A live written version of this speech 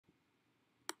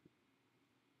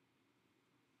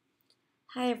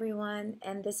Hi everyone,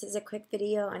 and this is a quick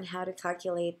video on how to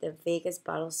calculate the Vegas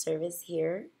bottle service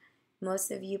here.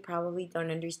 Most of you probably don't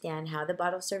understand how the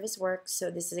bottle service works, so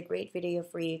this is a great video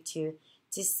for you to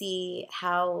see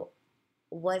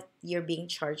what you're being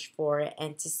charged for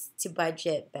and to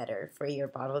budget better for your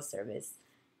bottle service.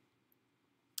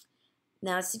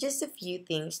 Now, so just a few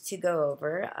things to go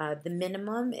over. The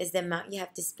minimum is the amount you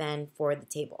have to spend for the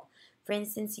table. For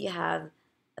instance, you have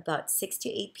about 6 to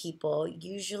 8 people.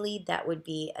 Usually that would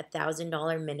be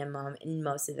 $1,000 minimum in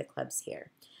most of the clubs here.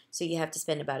 So you have to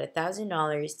spend about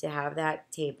 $1,000 to have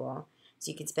that table. So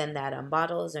you can spend that on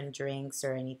bottles, on drinks,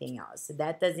 or anything else. So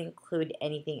that doesn't include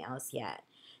anything else yet.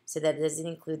 So that doesn't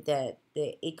include the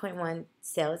 8.1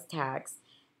 sales tax,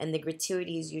 and the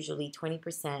gratuity is usually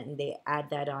 20%, and they add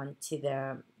that on to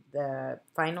the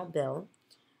final bill.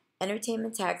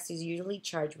 Entertainment tax is usually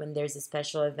charged when there's a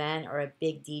special event or a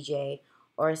big DJ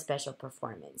or a special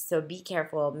performance. So be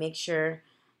careful. Make sure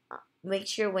when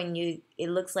it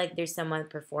looks like there's someone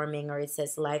performing or it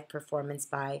says live performance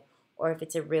by, or if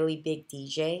it's a really big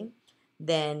DJ,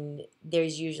 then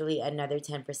there's usually another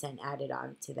 10% added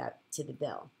on to the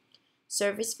bill.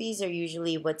 Service fees are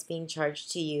usually what's being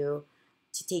charged to you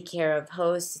to take care of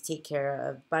hosts, to take care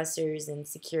of bussers and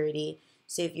security.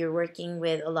 So if you're working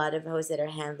with a lot of hosts that are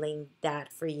handling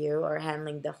that for you or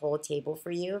handling the whole table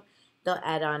for you, they'll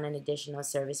add on an additional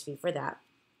service fee for that.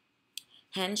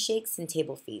 Handshakes and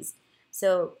table fees.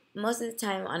 So most of the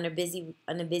time on a busy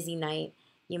night,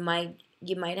 you might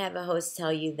have a host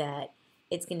tell you that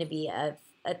it's going to be a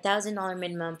 $1,000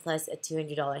 minimum plus a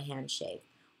 $200 handshake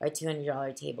or a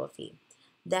 $200 table fee.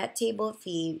 That table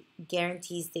fee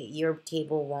guarantees that your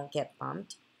table won't get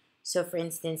bumped. So, for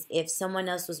instance, if someone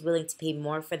else was willing to pay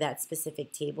more for that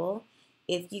specific table,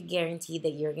 if you guarantee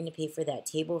that you're going to pay for that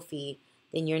table fee,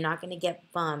 then you're not going to get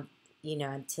bumped,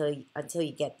 until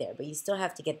you get there. But you still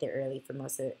have to get there early for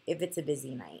most of it if it's a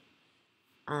busy night.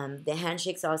 The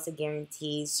handshakes also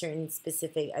guarantees certain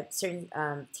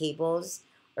tables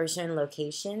or certain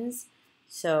locations.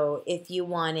 So if you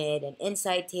wanted an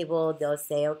inside table, they'll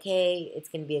say, okay, it's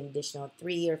going to be an additional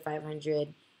 300 or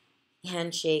 500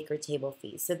 handshake or table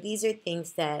fees. So these are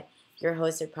things that your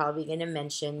hosts are probably going to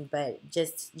mention, but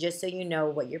just so you know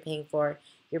what you're paying for,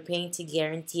 you're paying to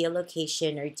guarantee a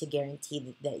location or to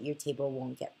guarantee that your table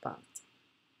won't get bumped.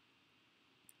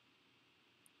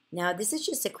 Now, this is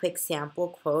just a quick sample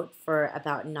quote for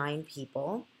about 9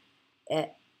 people.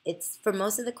 It's for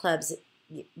most of the clubs,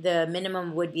 the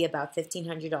minimum would be about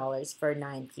 $1,500 for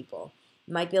 9 people.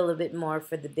 It might be a little bit more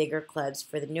for the bigger clubs,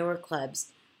 for the newer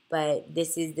clubs, but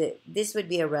this would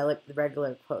be a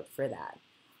regular quote for that.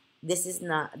 This is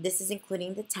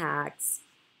including the tax,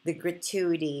 the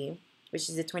gratuity, which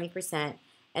is a 20%,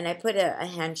 and I put a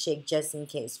handshake just in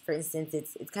case. For instance,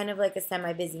 it's kind of like a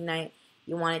semi-busy night.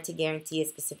 You want it to guarantee a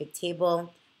specific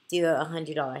table, do a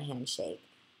 $100 handshake.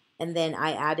 And then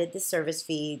I added the service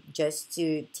fee just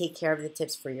to take care of the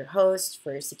tips for your host,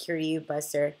 for security,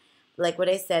 busser. Like what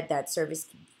I said, that service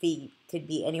fee could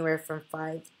be anywhere from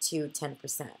 5 to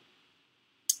 10%.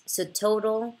 So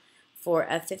total for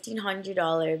a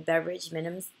 $1,500 beverage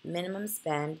minimum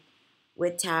spend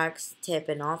with tax, tip,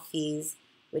 and all fees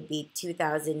would be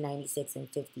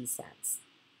 $2,096.50.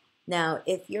 Now,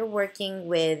 if you're working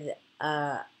with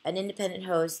an independent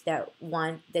host that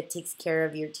takes care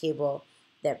of your table,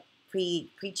 that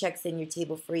pre-checks in your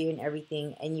table for you and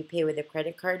everything, and you pay with a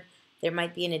credit card, there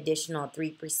might be an additional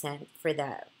 3% for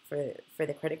that for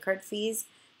the credit card fees.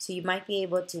 So you might be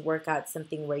able to work out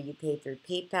something where you pay through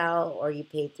PayPal or you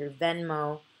pay through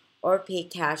Venmo or pay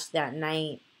cash that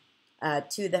night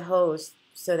to the host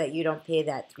so that you don't pay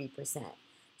that 3%.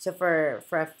 So for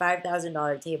a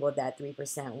 $5,000 table, that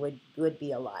 3% would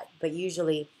be a lot. But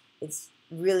usually it's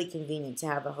really convenient to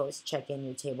have a host check in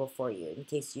your table for you in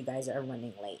case you guys are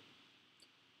running late.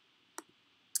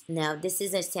 Now, this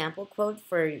is a sample quote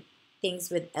for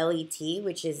things with LET,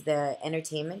 which is the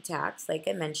entertainment tax, like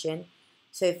I mentioned.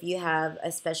 So if you have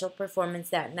a special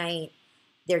performance that night,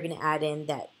 they're going to add in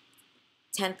that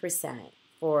 10%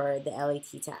 for the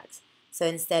LET tax. So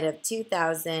instead of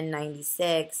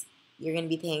 $2,096, you're going to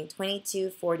be paying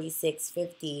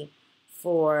 $2,246.50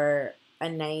 for a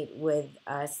night with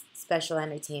special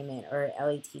entertainment or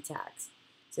LET tax.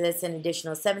 So that's an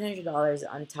additional $700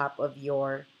 on top of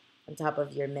your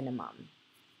minimum.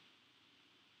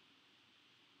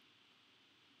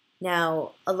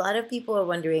 Now, a lot of people are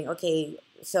wondering, okay,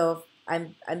 so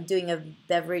I'm doing a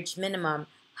beverage minimum,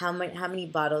 how many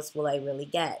bottles will I really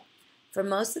get? For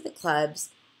most of the clubs,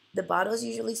 the bottles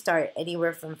usually start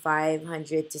anywhere from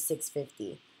 500 to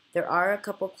 650. There are a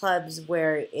couple clubs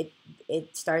where it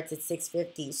starts at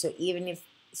 650. So even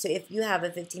So if you have a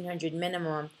 1,500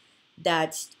 minimum,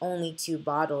 that's only 2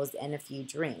 bottles and a few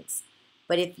drinks.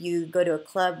 But if you go to a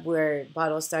club where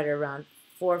bottles start around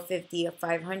 450 or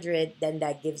 500, then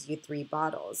that gives you 3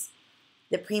 bottles.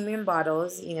 The premium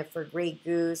bottles, for Grey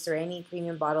Goose or any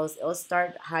premium bottles, it'll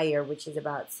start higher, which is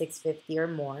about 650 or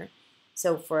more.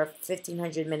 So for a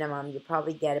 1,500 minimum, you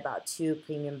probably get about 2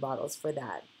 premium bottles for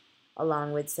that,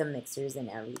 along with some mixers and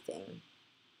everything.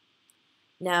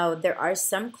 Now, there are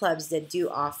some clubs that do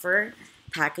offer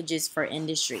packages for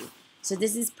industry. So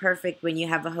this is perfect when you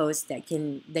have a host that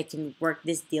can work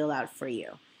this deal out for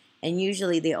you. And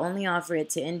usually they only offer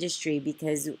it to industry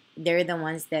because they're the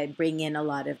ones that bring in a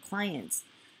lot of clients.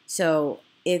 So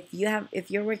if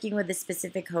you're working with a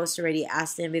specific host already,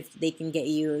 ask them if they can get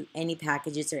you any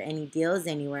packages or any deals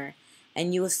anywhere,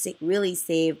 and you will really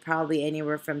save probably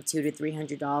anywhere from $200 to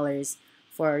 $300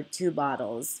 for 2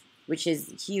 bottles, which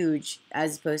is huge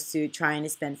as opposed to trying to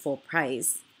spend full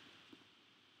price.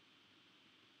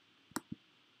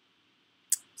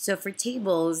 So for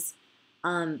tables,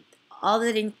 um,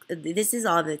 this is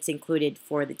all that's included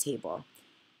for the table.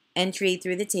 Entry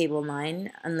through the table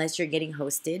line, unless you're getting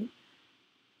hosted.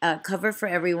 Cover for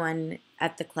everyone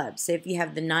at the club. So if you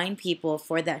have the 9 people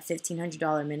for that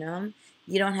 $1,500 minimum,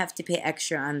 you don't have to pay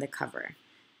extra on the cover.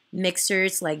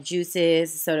 Mixers like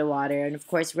juices, soda water, and of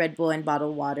course Red Bull and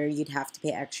bottled water, you'd have to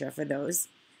pay extra for those.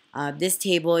 This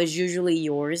table is usually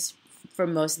yours for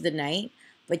most of the night,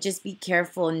 but just be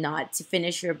careful not to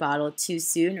finish your bottle too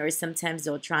soon, or sometimes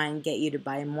they'll try and get you to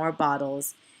buy more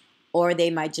bottles, or they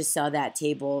might just sell that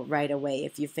table right away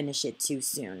if you finish it too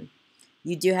soon.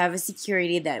 You do have a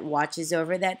security that watches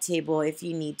over that table if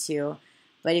you need to,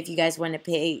 but if you guys want to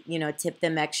pay, tip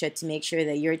them extra to make sure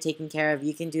that you're taken care of,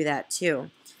 you can do that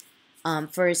too.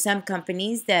 For some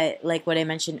companies that, like what I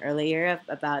mentioned earlier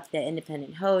about the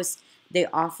independent host, they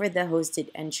offer the hosted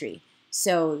entry.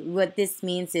 So what this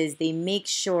means is they make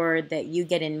sure that you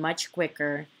get in much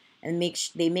quicker, and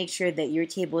they make sure that your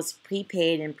table is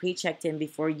prepaid and pre-checked in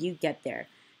before you get there.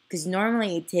 Because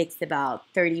normally it takes about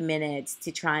 30 minutes to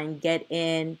try and get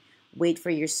in, wait for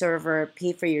your server,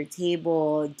 pay for your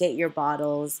table, get your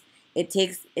bottles.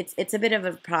 It's a bit of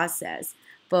a process.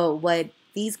 But what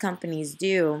these companies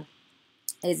do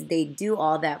is they do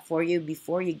all that for you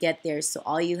before you get there. So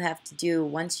all you have to do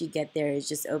once you get there is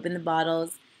just open the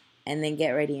bottles and then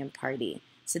get ready and party.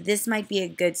 So this might be a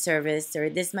good service, or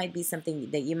this might be something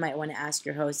that you might want to ask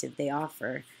your host if they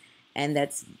offer. And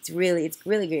it's really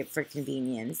great for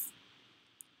convenience.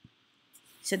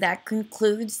 So that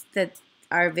concludes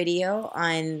our video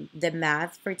on the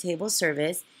math for table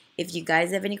service. If you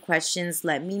guys have any questions,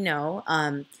 let me know.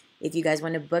 If you guys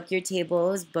want to book your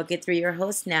tables, book it through your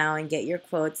host now and get your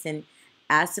quotes, and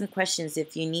ask some questions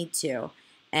if you need to.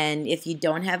 And if you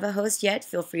don't have a host yet,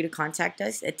 feel free to contact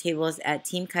us at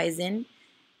tables@Team Kaizen,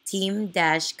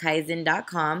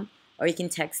 team-kaizen.com, or you can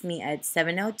text me at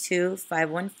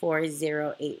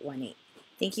 702-514-0818.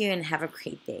 Thank you and have a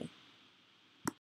great day.